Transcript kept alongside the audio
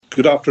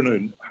Good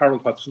afternoon.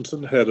 Harold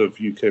Hutchinson, Head of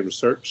UK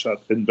Research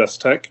at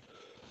Investec.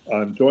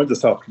 I'm joined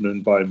this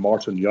afternoon by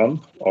Martin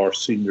Young, our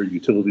Senior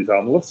Utilities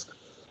Analyst,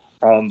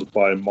 and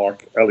by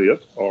Mark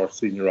Elliott, our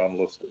Senior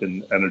Analyst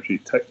in Energy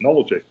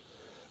Technology.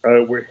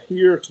 We're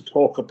here to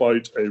talk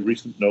about a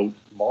recent note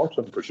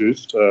Martin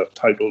produced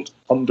titled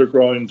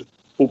Underground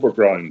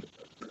Overground,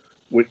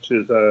 which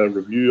is a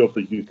review of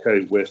the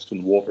UK waste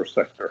and water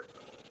sector.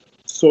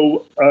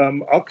 So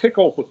I'll kick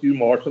off with you,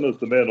 Martin, as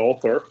the main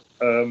author.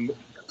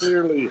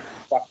 Clearly,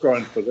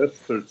 background for this,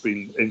 there's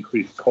been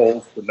increased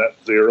calls for net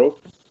zero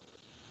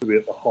to be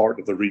at the heart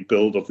of the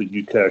rebuild of the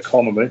UK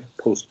economy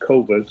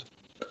post-COVID.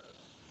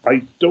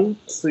 I don't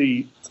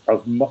see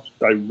as much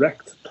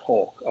direct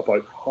talk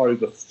about how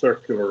the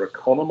circular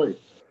economy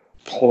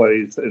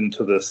plays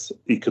into this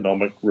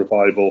economic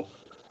revival,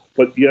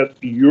 but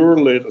yet your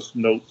latest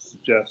note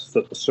suggests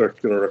that the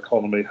circular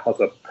economy has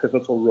a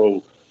pivotal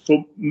role.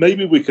 So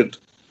maybe we could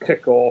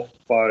kick off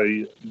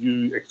by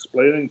you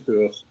explaining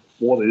to us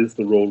what is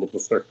the role of the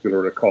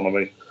circular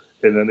economy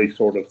in any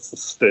sort of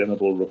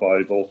sustainable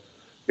revival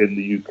in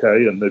the UK,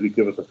 and maybe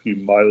give us a few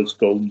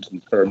milestones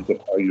in terms of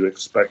how you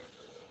expect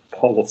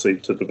policy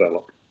to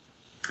develop.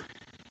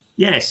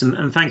 Yes,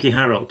 and thank you,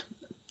 Harold.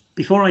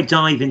 Before I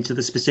dive into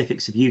the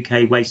specifics of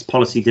UK waste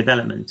policy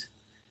development,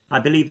 I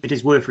believe it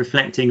is worth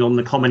reflecting on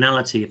the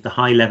commonality of the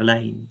high-level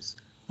aims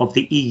of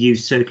the EU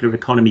circular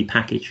economy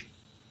package,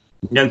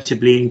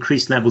 notably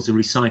increased levels of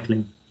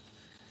recycling,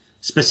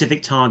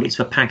 specific targets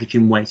for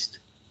packaging waste,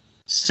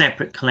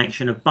 separate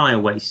collection of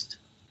bio-waste,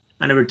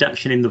 and a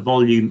reduction in the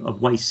volume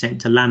of waste sent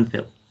to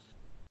landfill.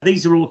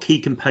 These are all key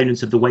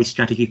components of the waste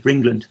strategy for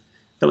England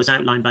that was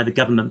outlined by the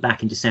government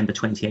back in December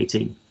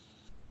 2018.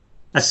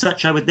 As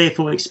such, I would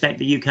therefore expect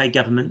the UK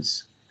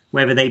governments,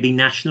 whether they be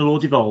national or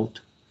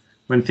devolved,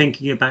 when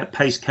thinking about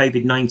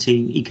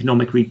post-COVID-19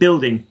 economic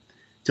rebuilding,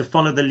 to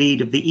follow the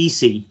lead of the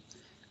EC,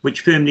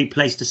 which firmly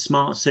placed a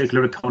smart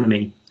circular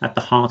economy at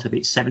the heart of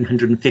its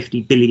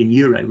 €750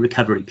 billion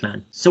recovery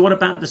plan. So what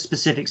about the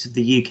specifics of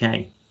the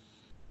UK?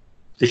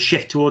 The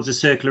shift towards a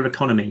circular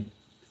economy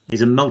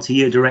is a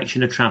multi-year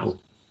direction of travel,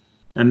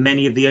 and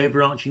many of the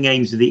overarching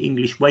aims of the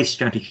English waste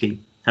strategy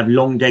have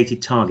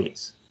long-dated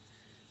targets,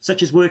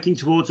 such as working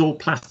towards all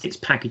plastics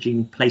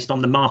packaging placed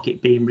on the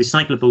market being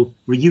recyclable,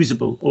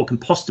 reusable or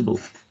compostable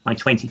by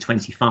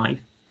 2025,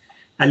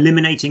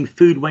 eliminating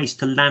food waste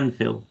to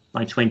landfill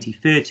by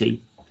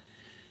 2030,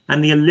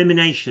 and the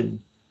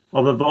elimination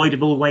of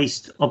avoidable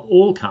waste of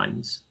all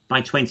kinds by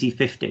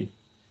 2050.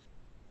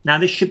 Now,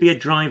 this should be a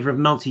driver of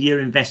multi-year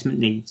investment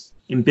needs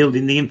in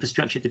building the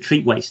infrastructure to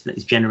treat waste that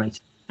is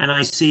generated. And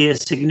I see a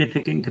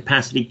significant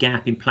capacity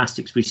gap in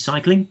plastics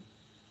recycling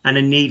and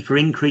a need for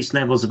increased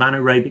levels of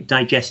anaerobic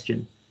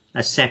digestion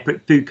as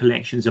separate food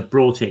collections are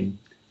brought in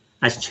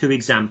as two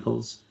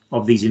examples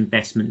of these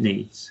investment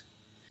needs.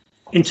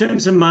 In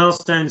terms of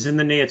milestones in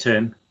the near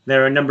term,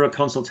 there are a number of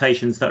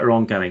consultations that are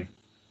ongoing.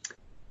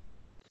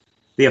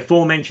 The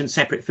aforementioned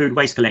separate food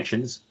waste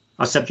collections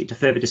are subject to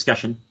further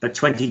discussion, but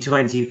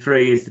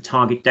 2023 is the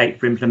target date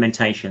for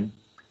implementation.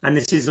 And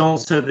this is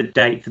also the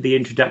date for the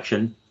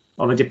introduction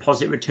of a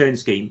deposit return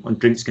scheme on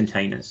drinks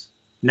containers.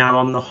 Now,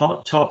 on the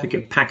hot topic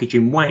of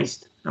packaging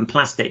waste and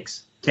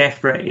plastics,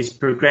 DEFRA is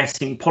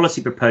progressing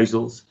policy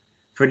proposals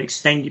for an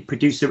extended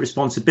producer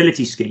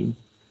responsibility scheme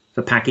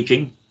for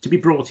packaging to be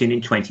brought in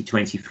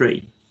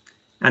 2023.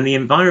 And the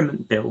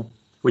Environment Bill,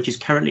 which is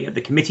currently at the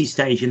committee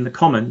stage in the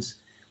Commons,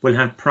 will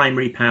have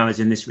primary powers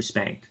in this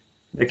respect.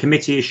 The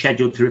committee is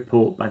scheduled to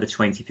report by the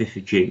 25th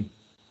of June.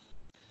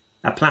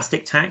 A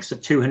plastic tax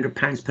of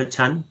 £200 per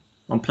tonne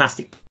on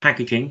plastic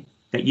packaging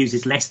that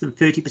uses less than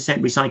 30%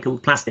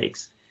 recycled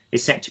plastics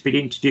is set to be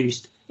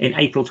introduced in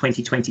April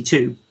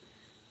 2022,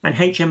 and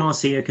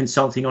HMRC are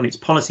consulting on its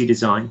policy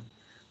design,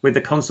 with the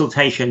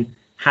consultation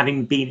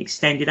having been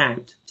extended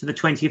out to the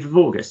 20th of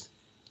August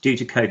due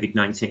to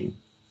COVID-19.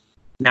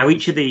 Now,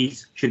 each of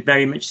these should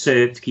very much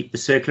serve to keep the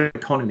circular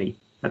economy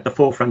at the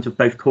forefront of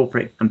both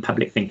corporate and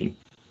public thinking.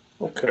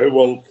 Okay,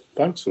 well,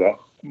 thanks for that,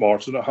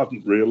 Martin. I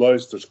hadn't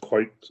realised there's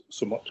quite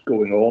so much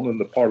going on in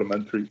the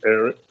parliamentary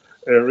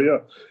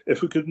area.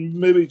 If we could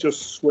maybe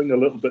just swing a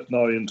little bit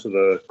now into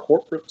the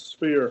corporate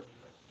sphere.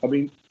 I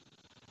mean,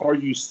 are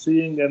you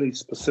seeing any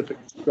specific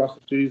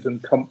strategies in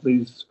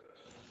companies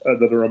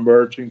that are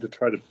emerging to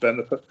try to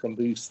benefit from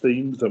these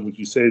themes? And would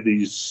you say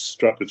these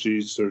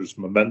strategies, there's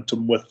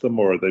momentum with them,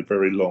 or are they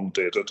very long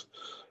dated?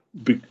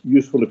 Be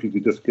useful if you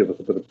could just give us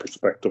a bit of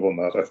perspective on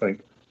that, I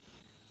think.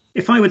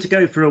 If I were to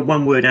go for a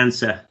one-word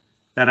answer,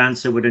 that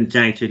answer would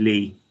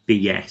undoubtedly be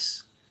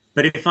yes.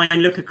 But if I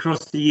look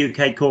across the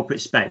UK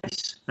corporate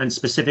space, and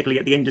specifically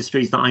at the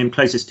industries that I am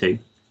closest to,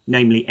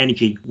 namely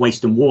energy,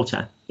 waste and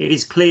water, it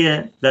is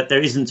clear that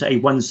there isn't a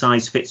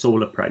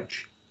one-size-fits-all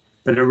approach,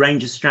 but a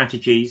range of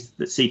strategies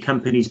that see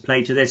companies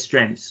play to their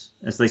strengths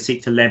as they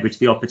seek to leverage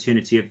the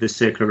opportunity of the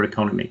circular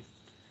economy.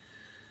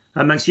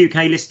 Amongst UK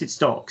listed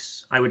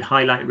stocks, I would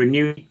highlight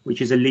Renew,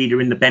 which is a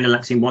leader in the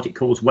Benelux in what it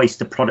calls waste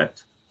to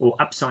product, or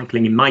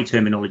upcycling in my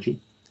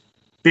terminology.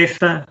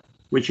 Biffa,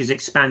 which is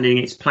expanding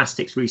its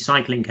plastics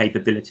recycling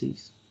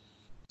capabilities.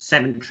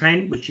 Severn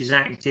Trent, which is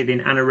active in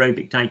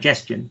anaerobic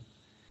digestion,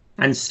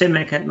 and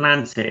Simic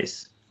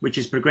Atlantis, which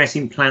is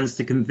progressing plans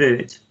to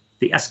convert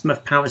the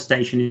Uskmouth Power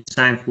Station in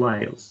South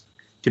Wales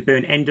to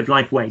burn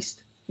end-of-life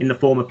waste in the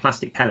form of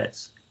plastic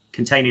pellets,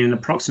 containing an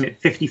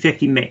approximate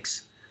 50-50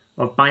 mix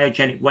of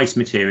biogenic waste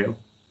material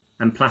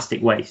and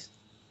plastic waste.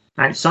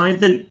 Outside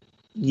the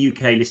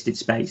UK listed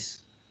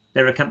space,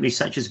 there are companies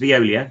such as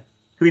Veolia,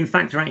 who in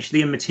fact are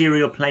actually a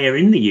material player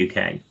in the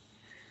UK,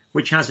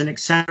 which has an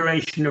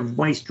acceleration of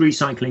waste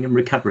recycling and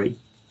recovery,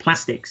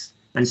 plastics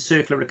and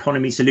circular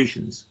economy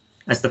solutions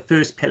as the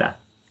first pillar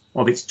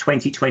of its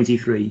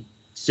 2023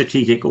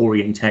 strategic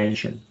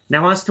orientation.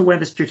 Now, as to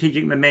whether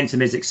strategic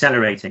momentum is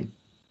accelerating,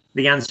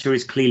 the answer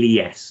is clearly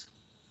yes.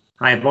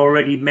 I have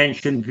already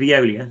mentioned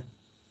Veolia,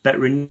 but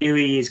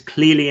Renewi is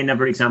clearly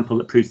another example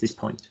that proves this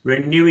point.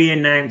 Renewi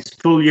announced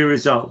full year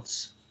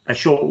results a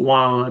short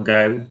while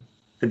ago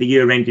for the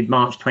year ended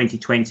March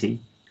 2020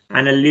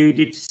 and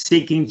alluded to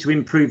seeking to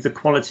improve the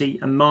quality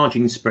and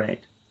margin spread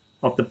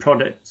of the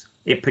product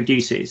it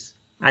produces,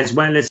 as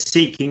well as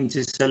seeking to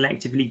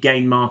selectively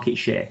gain market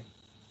share.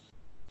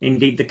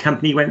 Indeed, the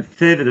company went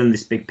further than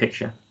this big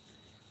picture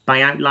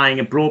by outlining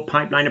a broad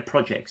pipeline of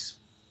projects,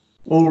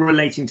 all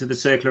relating to the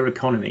circular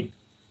economy,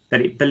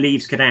 that it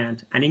believes could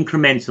add an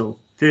incremental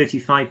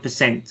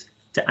 35%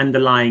 to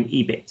underlying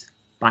EBIT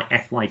by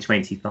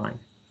FY25.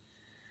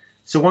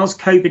 So whilst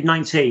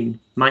COVID-19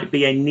 might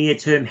be a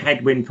near-term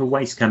headwind for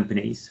waste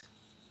companies,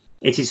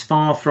 it is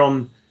far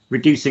from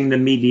reducing the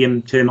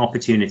medium-term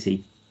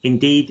opportunity.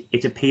 Indeed,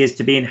 it appears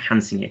to be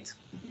enhancing it.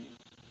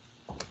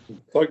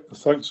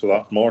 Thanks for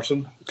that,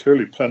 Martin.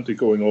 Clearly plenty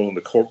going on in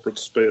the corporate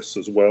space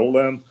as well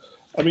then.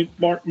 I mean,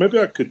 Mark, maybe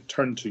I could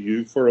turn to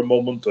you for a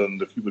moment,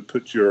 and if you would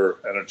put your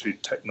energy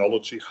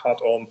technology hat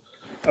on.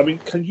 I mean,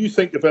 can you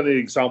think of any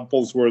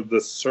examples where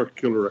the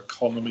circular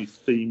economy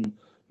theme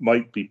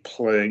might be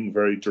playing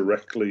very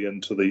directly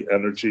into the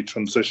energy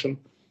transition?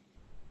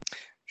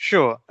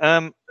 Sure.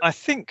 I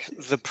think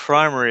the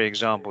primary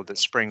example that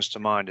springs to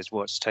mind is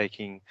what's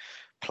taking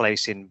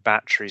place in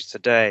batteries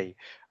today.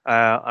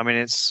 I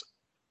mean,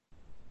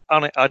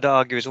 I'd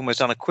argue it's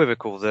almost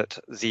unequivocal that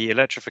the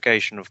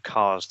electrification of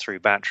cars through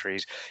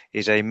batteries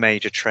is a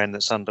major trend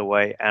that's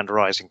underway and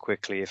rising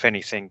quickly. If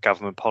anything,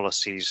 government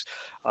policies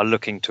are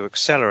looking to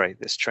accelerate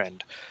this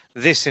trend.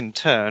 This, in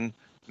turn,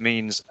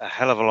 means a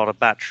hell of a lot of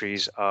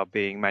batteries are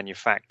being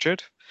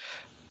manufactured.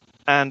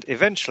 And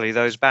eventually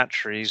those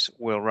batteries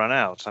will run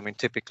out. I mean,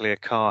 typically a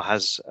car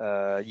has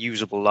a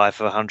usable life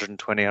of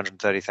 120,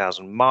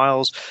 130,000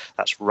 miles.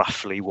 That's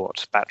roughly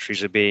what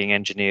batteries are being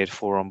engineered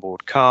for on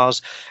board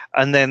cars.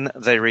 And then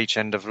they reach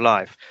end of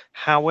life.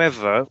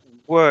 However,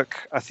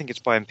 work, I think it's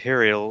by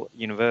Imperial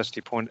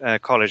University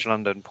College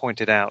London,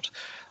 pointed out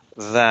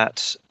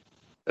that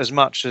as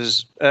much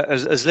as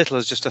little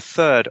as just a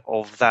third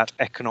of that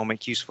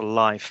economic useful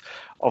life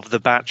of the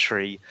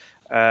battery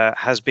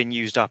has been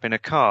used up in a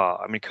car.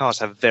 I mean, cars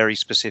have very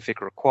specific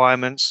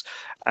requirements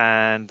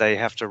and they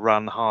have to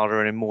run harder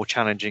and in more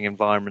challenging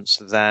environments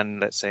than,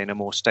 let's say, in a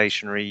more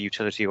stationary,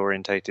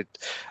 utility-orientated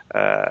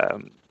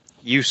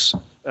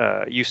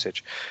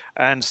usage.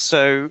 And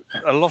so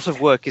a lot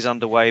of work is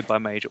underway by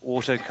major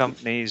auto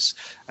companies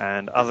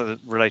and other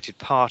related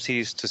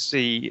parties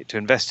to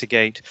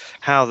investigate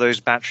how those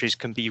batteries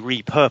can be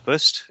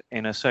repurposed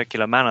in a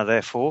circular manner,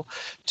 therefore,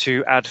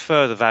 to add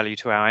further value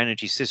to our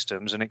energy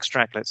systems and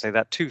extract, let's say,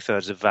 that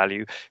 2/3 of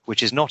value,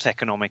 which is not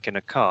economic in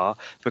a car,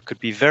 but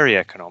could be very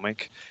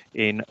economic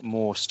in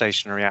more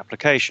stationary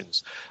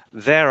applications.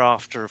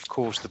 Thereafter, of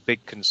course, the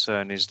big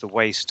concern is the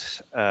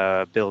waste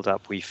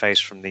buildup we face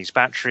from these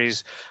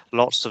batteries.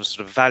 Lots of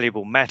sort of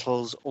valuable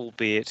metals,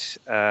 albeit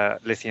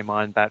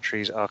lithium-ion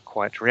batteries are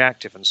quite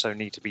reactive and so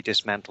need to be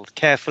dismantled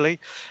carefully.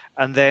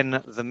 And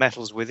then the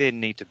metals within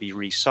need to be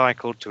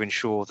recycled to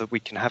ensure that we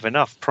can have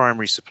enough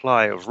primary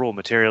supply of raw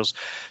materials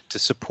to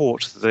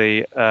support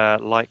the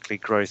likely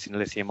growth in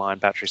lithium-ion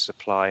battery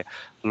supply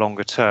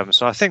longer term.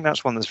 So I think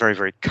that's one that's very,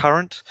 very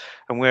current.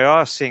 And we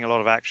are seeing a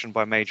lot of action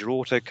by major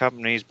auto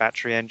companies,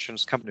 battery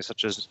entrants, companies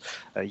such as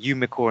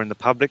Umicore in the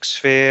public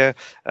sphere.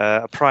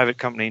 A private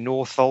company,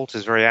 Northvolt,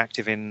 is very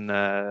active in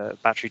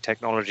battery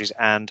technologies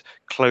and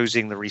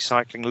closing the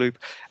recycling loop.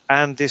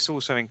 And this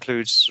also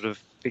includes sort of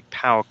big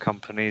power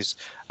companies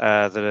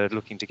that are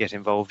looking to get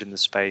involved in the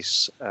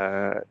space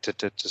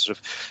to sort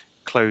of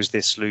close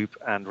this loop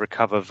and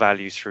recover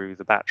value through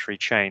the battery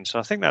chain. So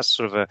I think that's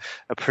sort of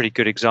a pretty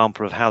good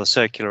example of how the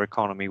circular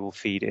economy will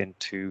feed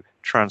into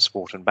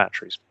transport and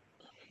batteries.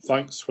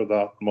 Thanks for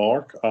that,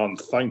 Mark, and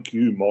thank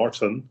you,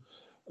 Martin.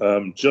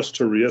 Just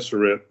to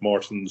reiterate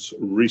Martin's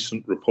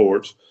recent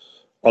report,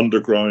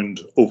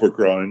 Underground,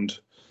 Overground,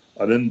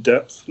 an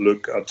in-depth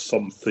look at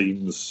some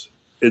themes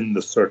in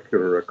the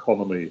circular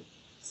economy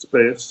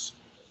space.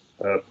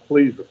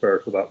 Please refer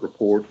to that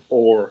report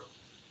or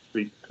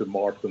speak to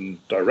Martin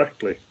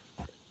directly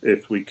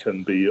if we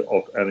can be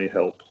of any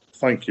help.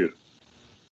 Thank you.